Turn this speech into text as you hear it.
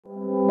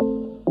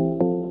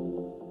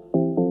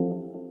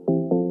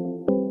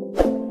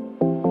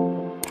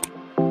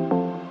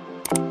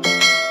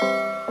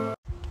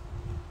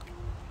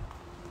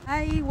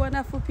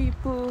wonderful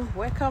people,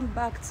 welcome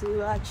back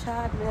to our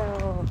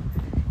channel.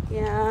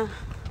 Yeah,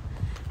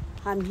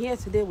 I'm here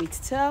today with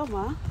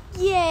Thelma.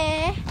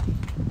 Yeah,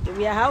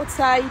 we are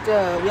outside.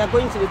 We are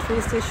going to the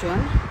train station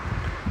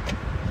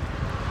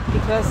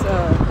because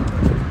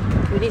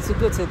we need to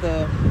go to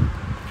the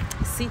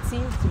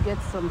city to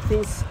get some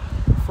things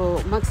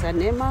for Max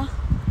and Emma.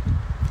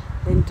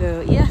 And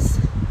yes,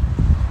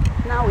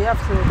 now we have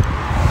to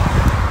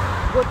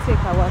go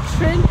take our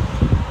train,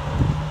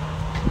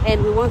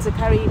 and we want to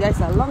carry you guys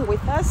along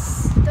with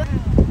us. because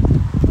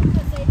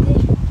I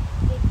did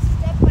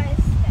step by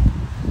step.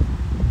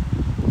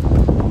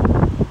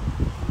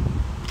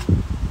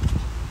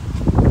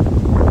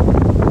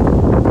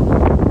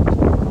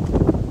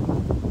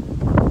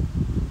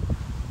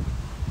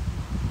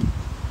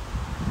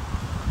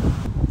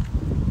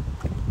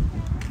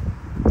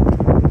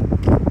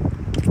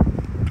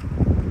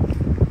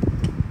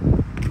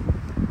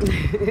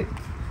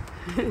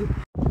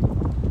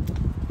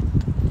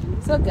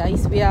 So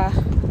guys, we are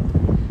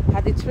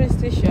at the train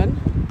station.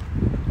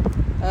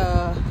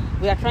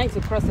 We are trying to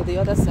cross to the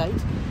other side.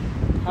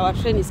 Our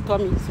train is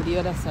coming to the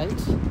other side.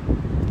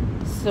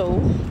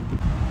 So,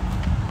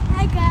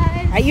 Hi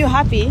guys. are you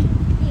happy?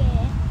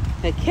 Yeah.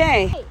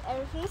 Okay. Hey,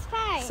 everything's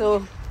fine.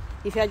 So,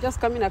 if you are just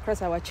coming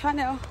across our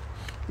channel,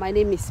 my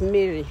name is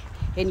Mary,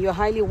 and you're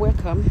highly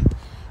welcome.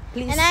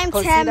 Please and I'm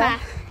consider. Thelma,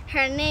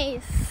 her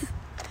niece.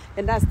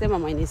 And that's Thelma,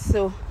 my niece.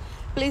 So,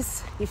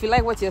 please, if you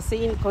like what you're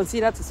seeing,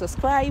 consider to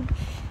subscribe,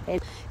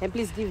 and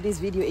please give this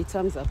video a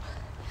thumbs up.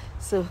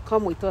 So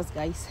come with us,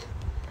 guys.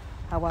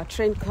 Our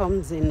train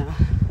comes in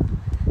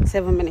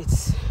 7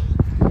 minutes.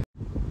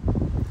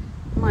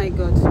 My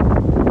God,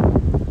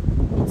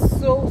 it's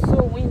so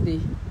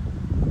windy.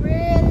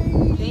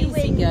 Really Can you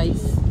see, windy.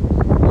 guys?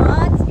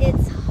 But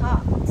it's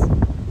hot.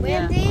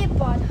 Yeah. Windy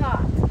but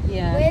hot.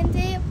 Yeah.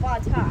 Windy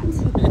but hot.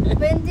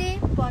 Windy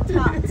but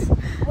hot.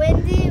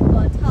 Windy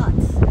but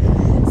hot.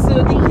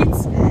 So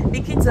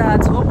the kids are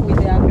at home with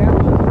their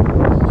grandma.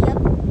 Yep,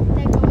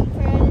 they're going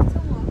for a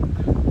little walk.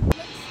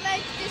 Looks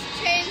like this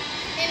train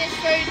is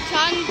for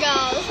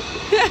jungle.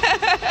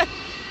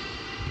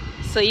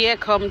 So here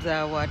comes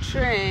our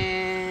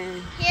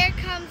train. Here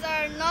comes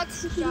our not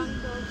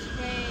jungle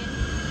train.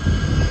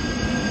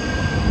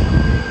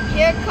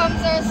 Here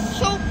comes our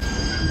soap.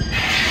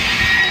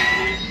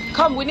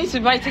 Come, we need to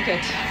buy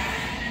tickets.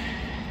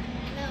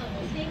 No,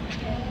 ticket.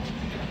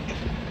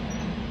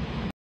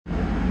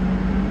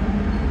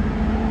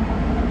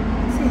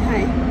 Say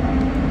hi.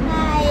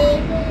 Hi.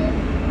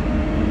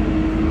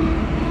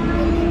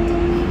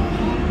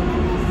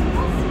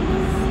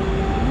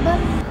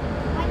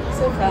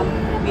 So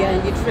we are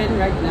in the train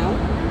right now,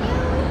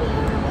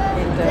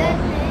 and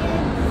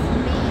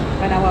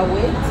on our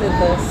way to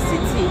the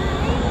city.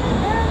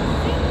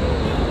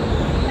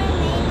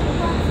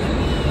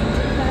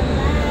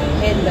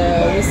 And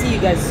we'll see you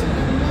guys soon.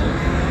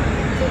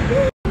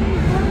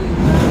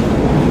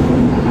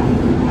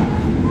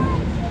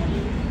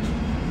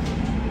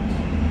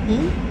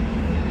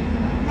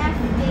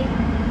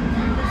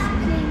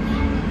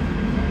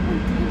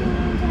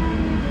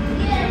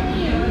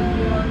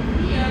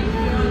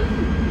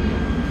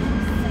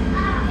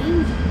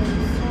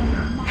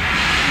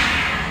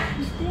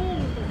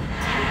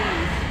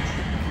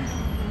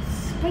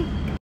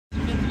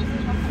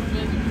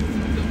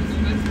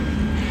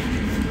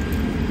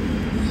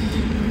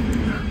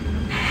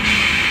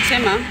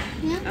 Emma,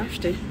 Yeah?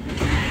 after.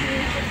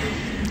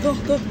 Go.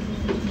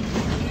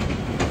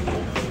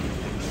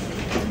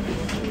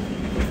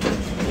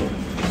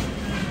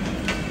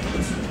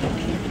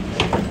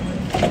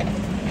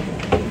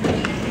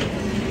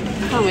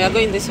 Come, we are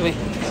going this way.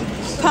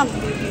 Come.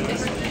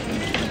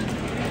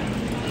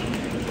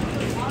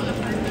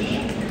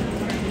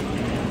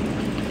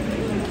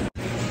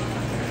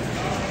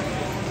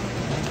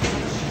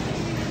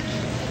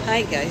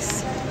 Hi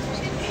guys.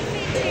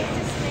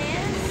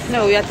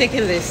 No, we are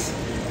taking this.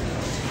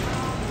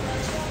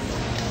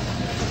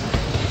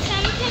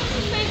 Sometimes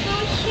if I go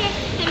here,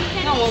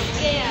 sometimes No. I'm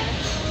scared.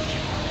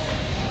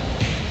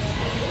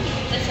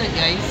 Listen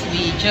guys,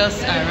 we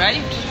just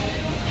arrived.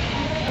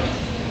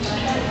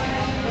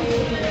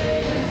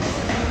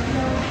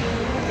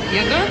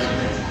 You good?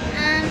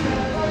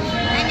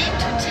 I need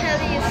to tell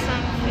you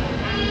something.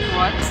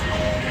 What?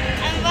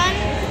 And one,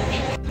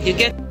 You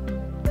get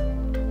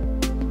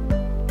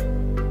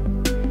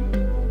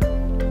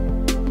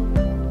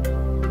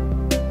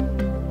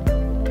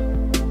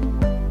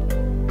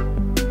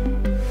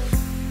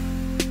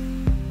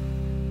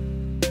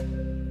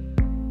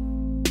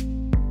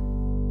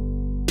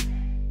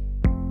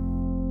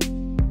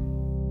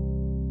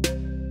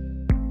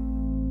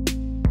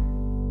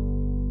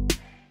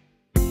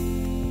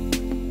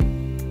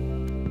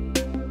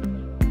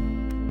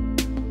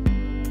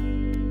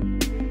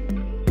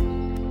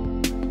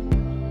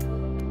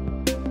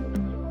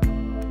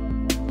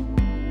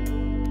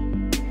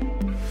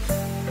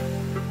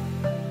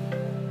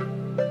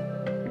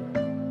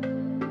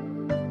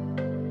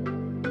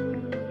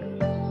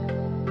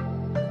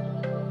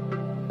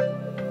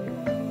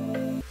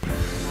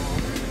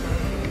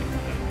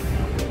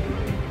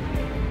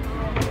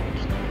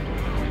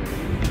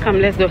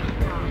Come, let's go.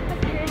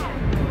 Okay.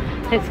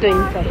 Let's go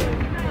inside.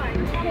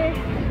 Okay.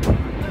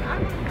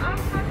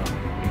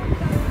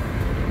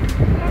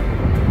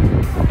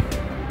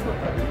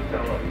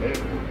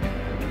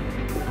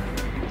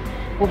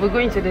 We'll be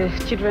going to the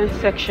children's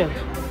section.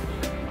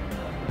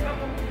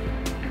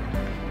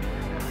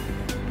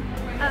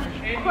 Of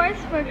course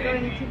we're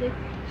going to the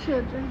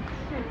children's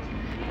section.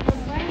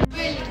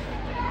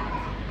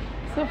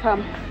 So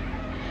fam,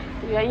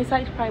 we are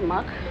inside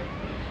Primark.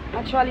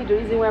 Actually, the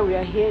reason why we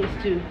are here is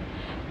to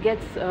get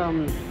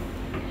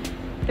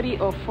 3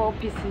 or 4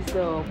 pieces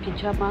of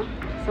pyjama,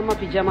 summer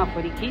pyjama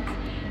for the kids,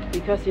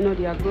 because you know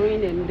they are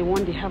growing and the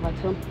one they have at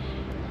home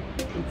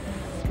it's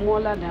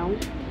smaller now.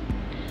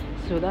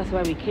 So that's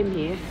why we came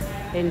here,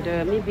 and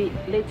maybe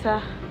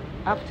later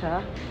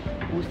after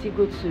we'll still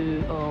go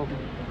to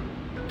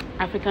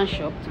African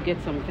shop to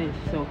get some things.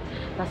 So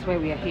that's why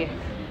we are here.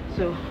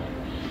 So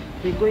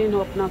we're going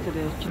up now to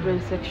the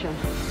children's section.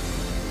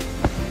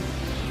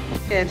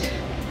 Good.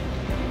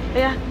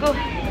 Yeah, go.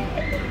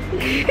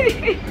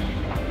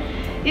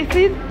 You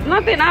see,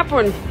 nothing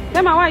happened.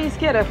 Tell me, why are you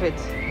scared of it?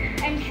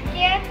 I'm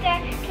scared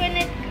that when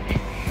it...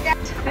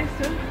 Thanks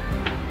to.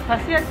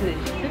 Seriously,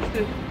 thanks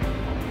to.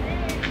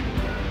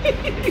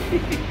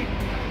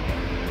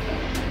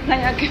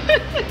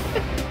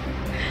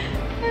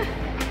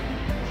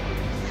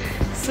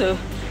 So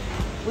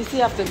we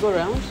still have to go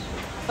around.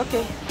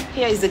 Okay,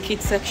 here is the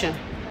kids section.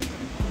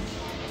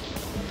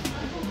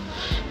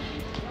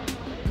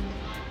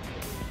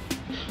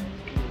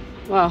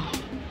 Wow.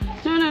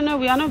 No,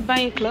 we are not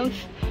buying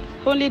clothes.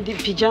 Only the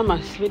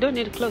pajamas. We don't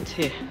need clothes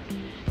here.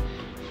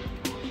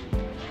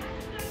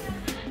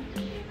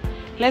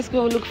 Let's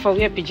go look for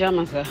where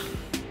pajamas are.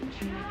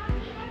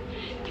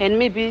 And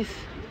maybe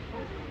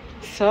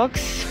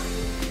socks.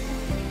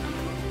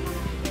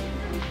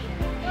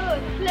 Oh,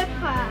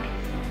 flipper.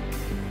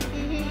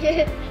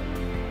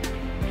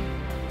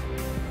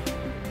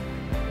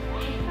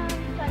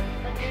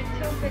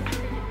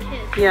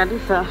 Yeah,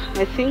 these are,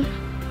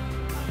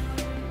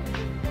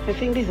 I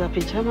think these are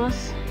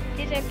pajamas.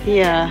 These are pajamas.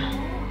 Yeah.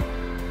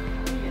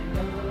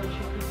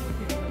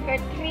 For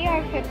 3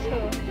 or for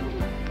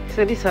 2?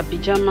 So these are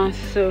pajamas.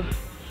 So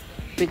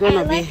we're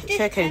gonna be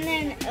checking. And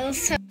then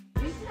also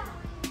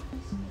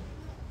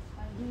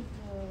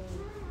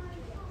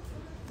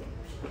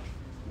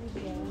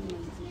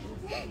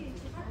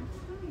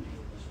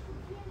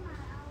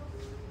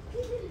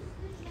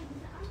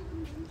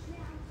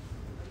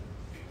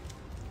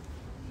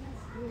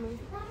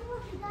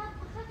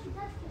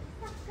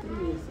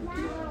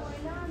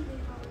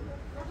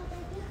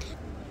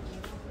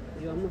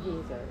You are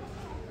moving that.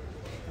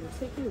 I'm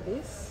taking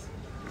this.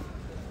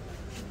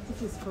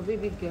 This is for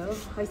baby girl.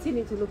 I still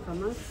need to look for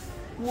Max.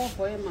 More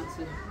for Emma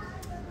too.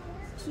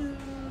 2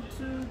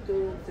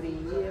 to 3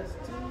 years.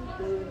 2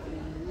 to 3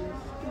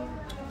 years.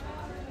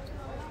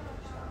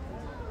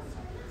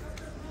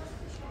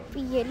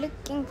 we are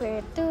looking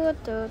for 2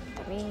 to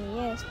 3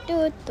 years.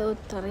 2 to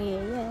 3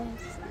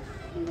 years.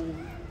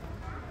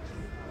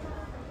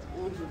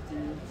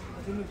 150.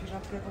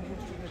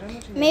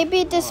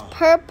 Maybe this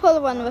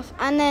purple one with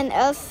Anna and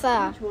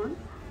Elsa. Which one?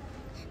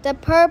 The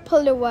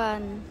purple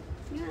one.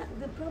 Yeah,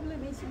 the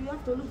problem is we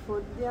have to look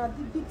for, they are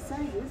the big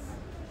sizes.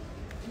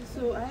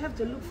 So I have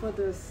to look for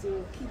the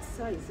kid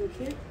size,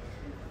 okay?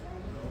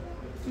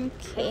 I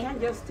Okay.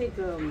 can't just take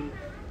a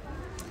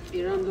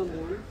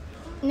random one.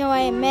 No,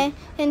 I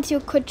meant you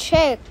could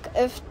check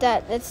if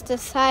that it's the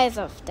size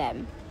of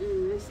them.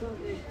 It's not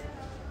it.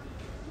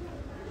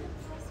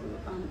 So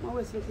I'm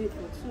always looking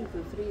for 2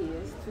 to 3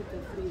 years. 2 to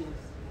 3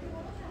 years.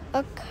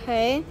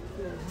 Okay. Yeah.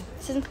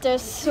 Since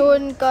there's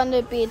soon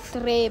gonna be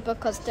 3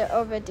 because they're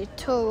already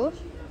 2.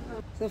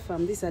 So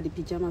fam, these are the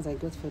pajamas I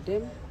got for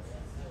them.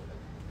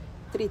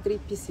 3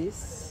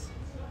 pieces.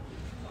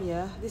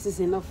 Yeah, this is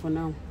enough for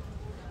now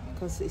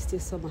because it's still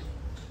summer.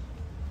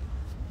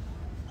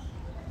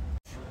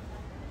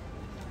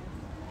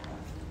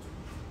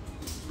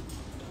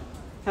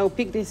 I'll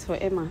pick this for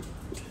Emma.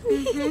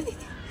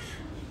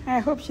 I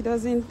hope she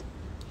doesn't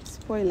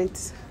spoil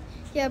it.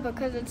 Yeah,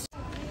 because it's...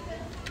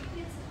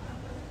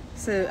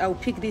 So I'll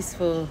pick this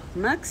for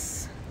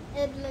Max.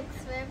 It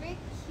looks very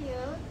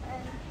cute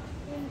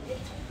and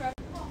it's from...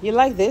 You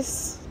like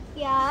this?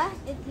 Yeah,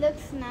 it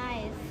looks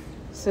nice.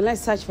 So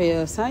let's search for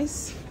your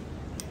size.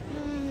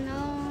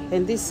 No.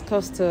 And this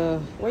cost,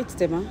 wait,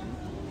 Tema.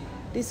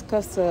 This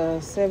costs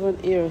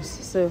 €7.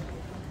 So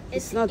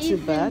it's not too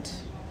bad.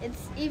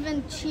 It's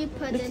even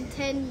cheaper than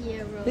 10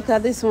 euros. Look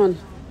at this one.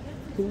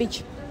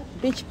 Beach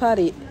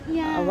party.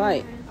 Yeah. All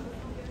right.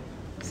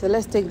 So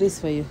let's take this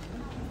for you.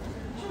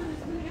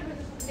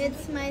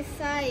 It's my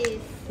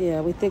size.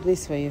 Yeah, we take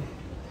this for you.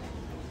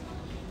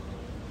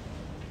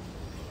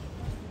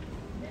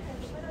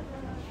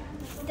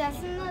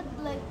 Doesn't it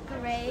look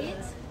great?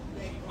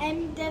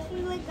 I'm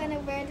definitely gonna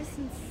wear this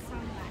in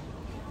summer.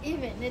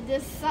 Even in the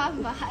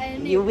summer.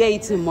 You wear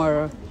it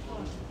tomorrow.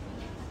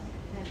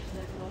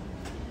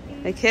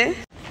 Okay?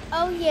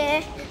 Oh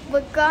yeah,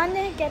 we're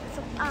gonna get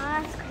some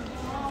ice cream.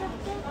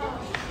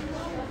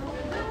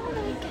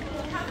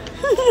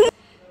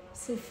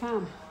 So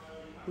fam,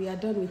 we are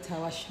done with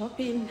our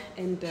shopping,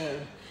 and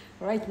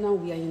right now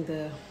we are in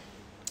the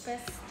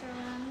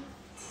Restaurant.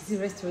 Is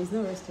it restaurant? It's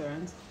not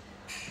restaurant.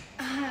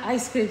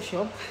 Ice cream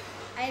shop.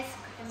 Ice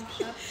cream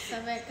shop. So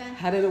we're gonna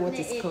I don't know what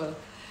it's called.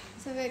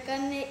 So we're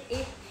gonna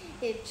eat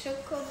a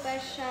choco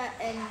besha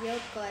and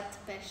yogurt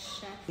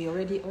besha. We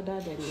already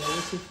ordered and we are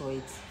waiting for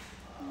it.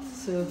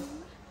 So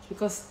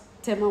because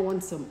Tema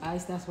wants some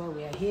ice, that's why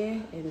we are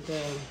here.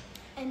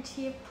 And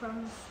he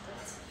promised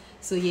it.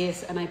 So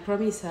yes, and I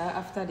promised her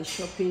after the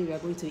shopping we are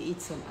going to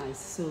eat some ice.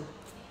 So,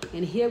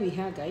 and here we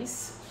are,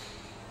 guys.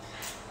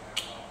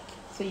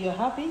 So you're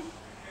happy?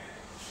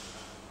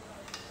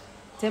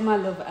 Tema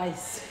love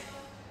ice.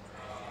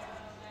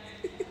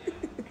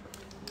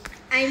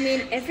 I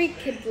mean, every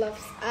kid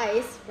loves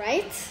ice,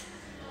 right?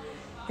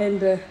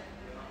 And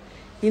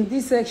in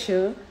this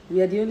section,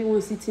 we are the only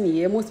ones sitting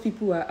here. Most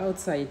people are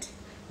outside.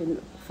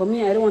 And for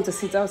me, I don't want to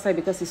sit outside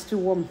because it's too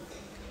warm.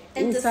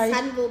 And inside, the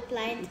sun will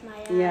blind my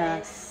eyes.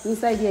 Yeah,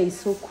 inside here is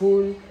so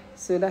cool.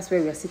 So that's why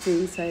we are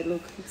sitting inside.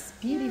 Look, it's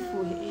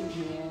beautiful in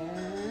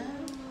here.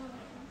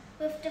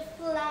 With the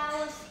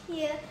flowers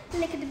here.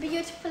 Look at the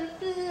beautiful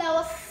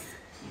flowers.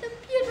 The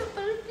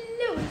beautiful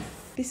flowers.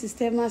 This is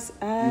Tema's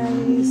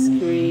ice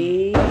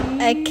cream.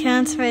 I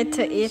can't wait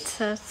to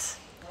eat it.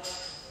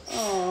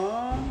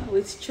 Oh,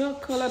 with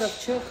chocolate of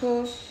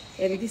choco.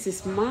 And this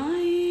is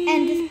mine.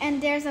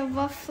 And there's a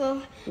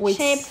waffle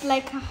shaped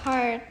like a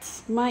heart.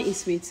 Mine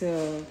is with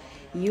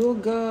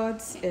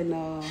yogurt and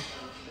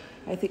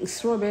I think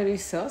strawberry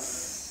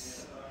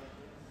sauce.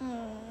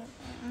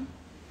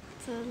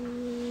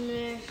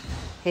 Delicious.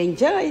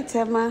 Enjoy,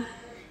 Tema.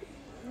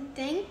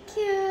 Thank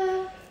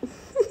you.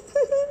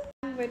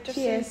 We're just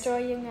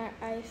enjoying our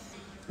ice.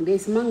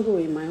 There's mango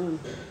in my own.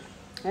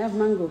 I have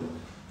mango.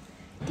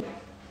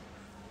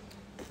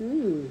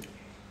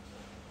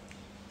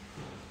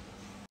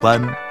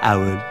 1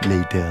 hour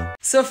later.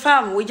 So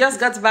fam, we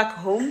just got back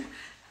home.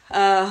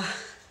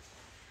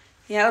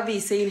 Obi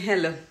is saying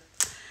hello.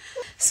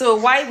 So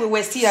while we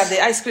were still at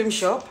the ice cream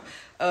shop,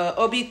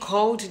 Obi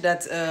called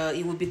that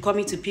he would be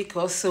coming to pick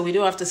us, so we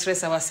don't have to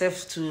stress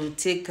ourselves to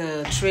take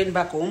a train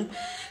back home.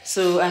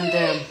 So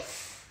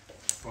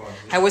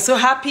I was so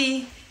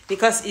happy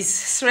because it's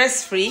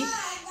stress-free.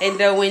 And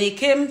when he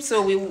came,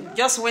 so we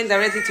just went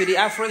directly to the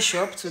African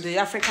shop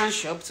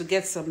to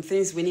get some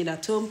things we need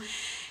at home.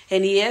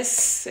 And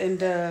yes,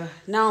 and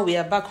now we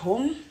are back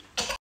home.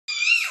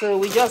 So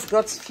we just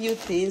got a few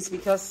things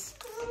because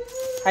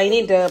I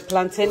need the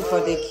plantain for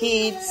the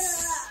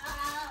kids.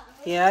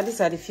 Yeah, these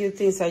are the few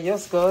things I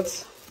just got.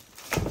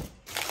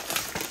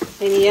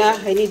 And yeah,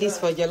 I need this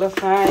for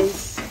jollof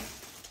rice.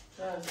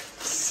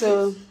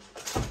 So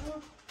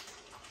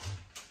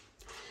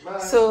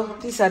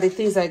these are the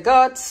things I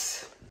got.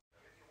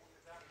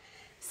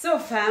 So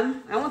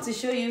fam, I want to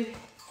show you a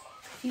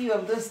few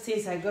of those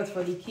things I got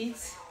for the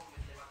kids.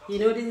 You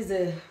know, this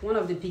is one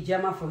of the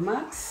pajama for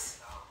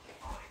Max.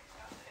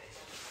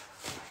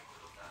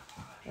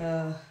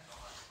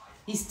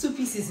 It's 2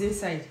 pieces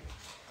inside.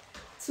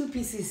 2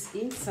 pieces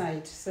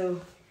inside.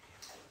 So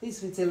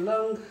this with a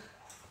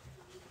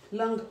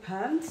long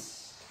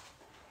pants.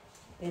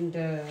 And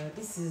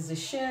this is the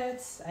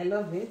shirt. I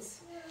love it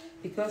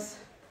because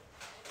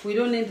we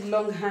don't need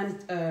long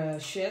hand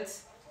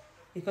shirts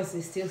because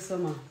it's still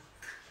summer.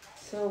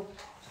 So,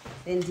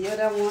 and the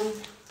other one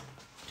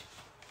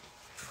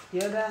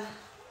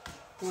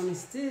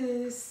is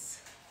this.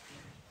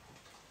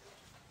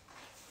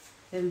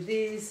 And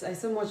this, I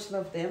so much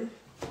love them.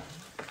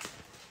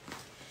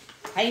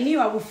 I knew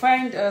I would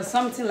find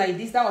something like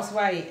this. That was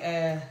why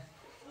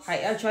I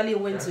actually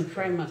went to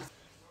Primark.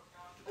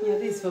 Yeah,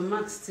 this is for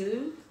Max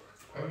too.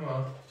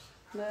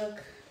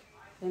 Look,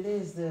 and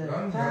this is the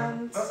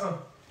pants.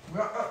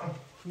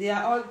 They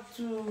are all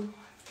 2.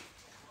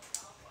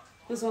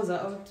 Those ones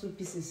are all 2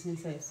 pieces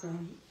inside. So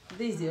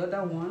this is the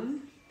other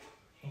one.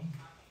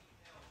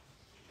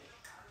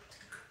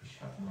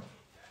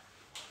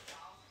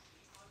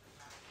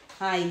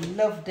 I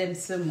love them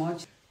so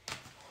much.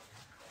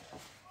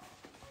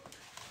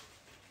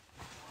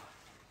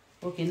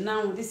 Okay,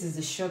 now this is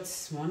the short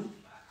one.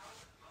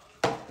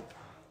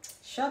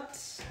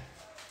 Short.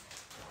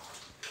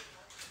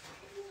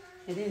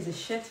 And there is a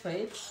shirt for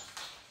it.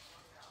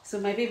 So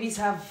my babies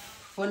have,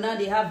 for now,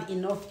 they have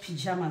enough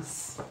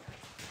pajamas.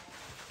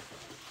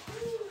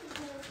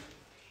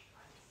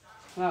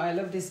 Wow, I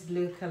love this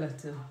blue color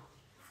too.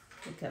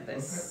 Look at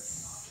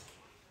this.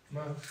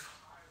 Okay.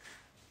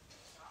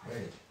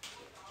 Wait.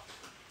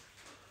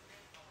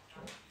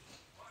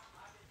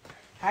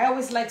 I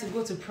always like to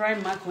go to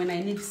Primark when I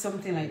need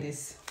something like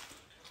this.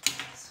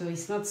 So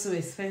it's not so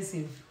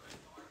expensive.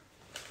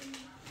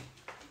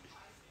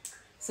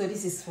 So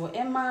this is for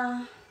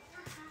Emma.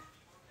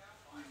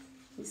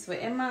 This is for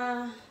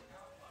Emma.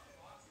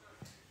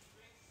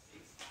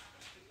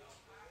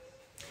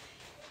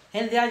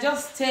 And they are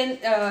just 10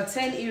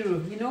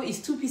 euro. You know,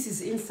 it's 2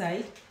 pieces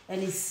inside,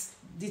 and it's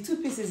the 2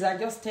 pieces are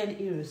just 10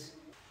 euros.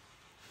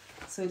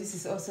 So this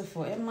is also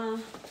for Emma.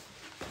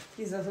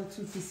 These are also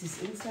 2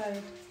 pieces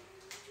inside.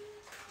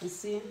 You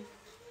see?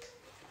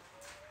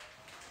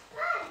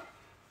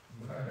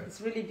 It's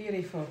really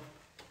beautiful.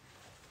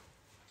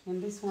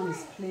 And this one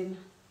is plain.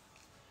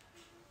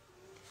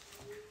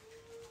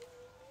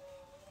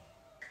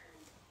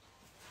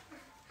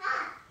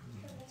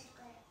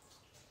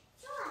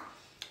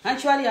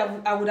 Actually,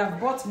 I would have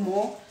bought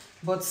more,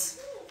 but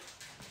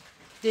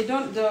they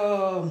don't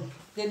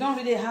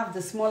really have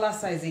the smaller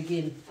size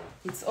again.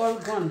 It's all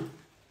gone.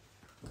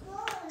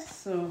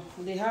 So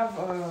they have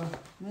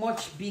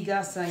much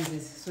bigger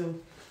sizes. So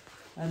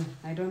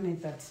I don't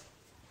need that.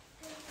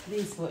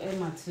 This is for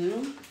Emma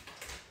too.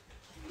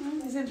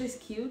 Isn't this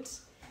cute?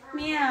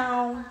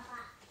 Meow.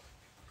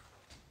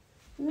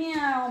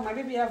 Meow. My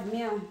baby have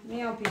meow.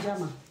 Meow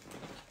pyjama.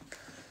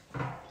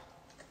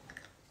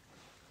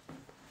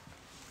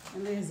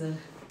 And there's a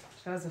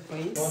trouser for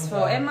it. It's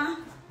for Emma.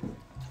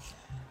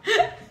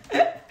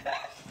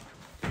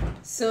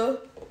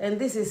 So, and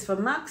this is for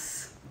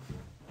Max.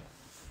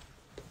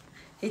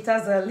 It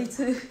has a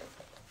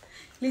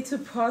little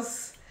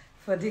purse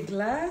for the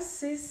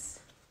glasses.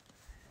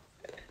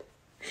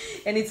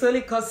 And it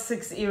only costs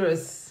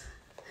 €6.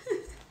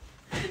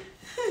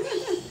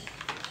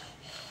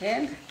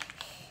 And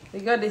we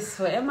got this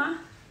for Emma.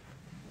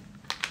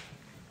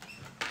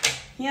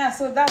 Yeah,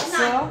 so that's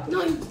all.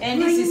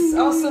 And this is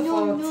also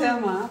for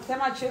Thelma.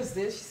 Thelma chose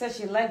this. She said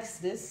she likes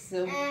this.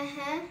 So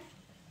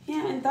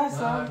yeah, and that's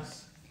all.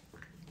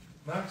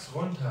 Max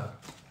runter.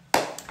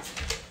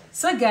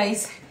 So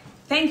guys,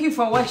 thank you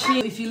for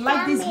watching. If you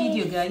like this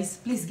video, guys,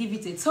 please give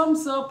it a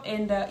thumbs up.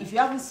 And if you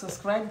haven't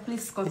subscribed,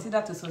 please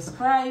consider to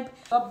subscribe.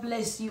 God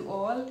bless you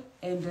all.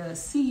 And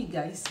see you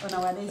guys on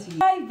our next video.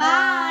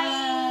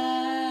 Bye.